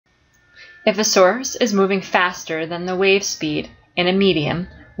If a source is moving faster than the wave speed in a medium,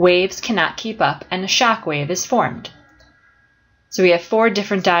 waves cannot keep up and a shock wave is formed. So we have 4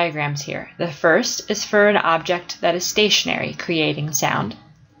 different diagrams here. The first is for an object that is stationary, creating sound.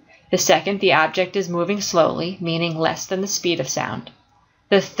 The second, the object is moving slowly, meaning less than the speed of sound.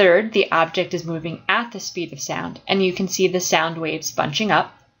 The third, the object is moving at the speed of sound, and you can see the sound waves bunching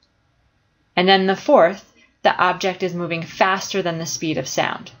up. And then the fourth, the object is moving faster than the speed of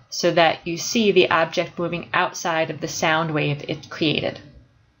sound, so that you see the object moving outside of the sound wave it created.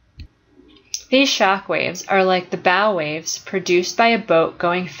 These shock waves are like the bow waves produced by a boat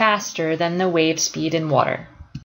going faster than the wave speed in water.